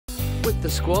With the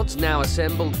squads now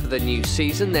assembled for the new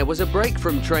season, there was a break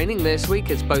from training this week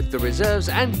as both the reserves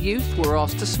and youth were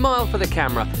asked to smile for the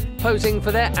camera, posing for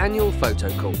their annual photo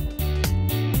call.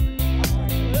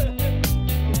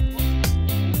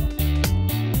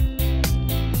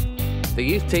 The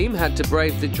youth team had to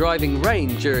brave the driving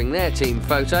rain during their team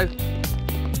photo.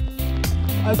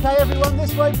 Okay, everyone,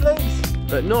 this way, please.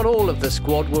 But not all of the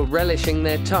squad were relishing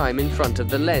their time in front of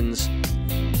the lens.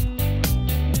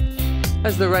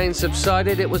 As the rain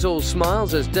subsided, it was all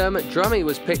smiles as Dermot Drummy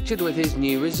was pictured with his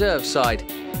new reserve side,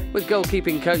 with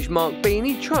goalkeeping coach Mark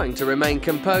Beanie trying to remain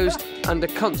composed under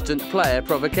constant player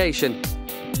provocation.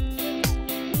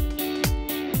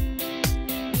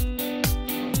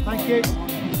 Thank you.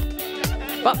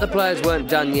 But the players weren't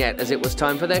done yet, as it was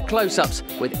time for their close-ups,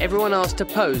 with everyone asked to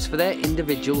pose for their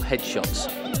individual headshots.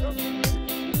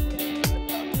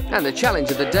 And the challenge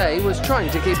of the day was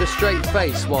trying to keep a straight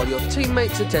face while your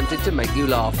teammates attempted to make you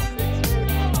laugh.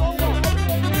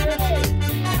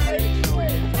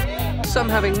 Some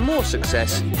having more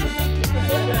success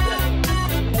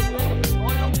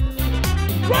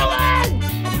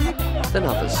than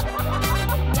others.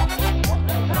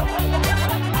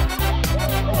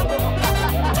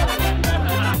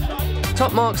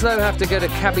 Top marks, though, have to go to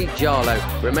Cabby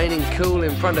Jarlow, remaining cool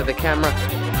in front of the camera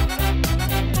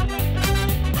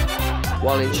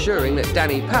while ensuring that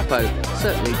Danny Papo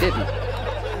certainly didn't.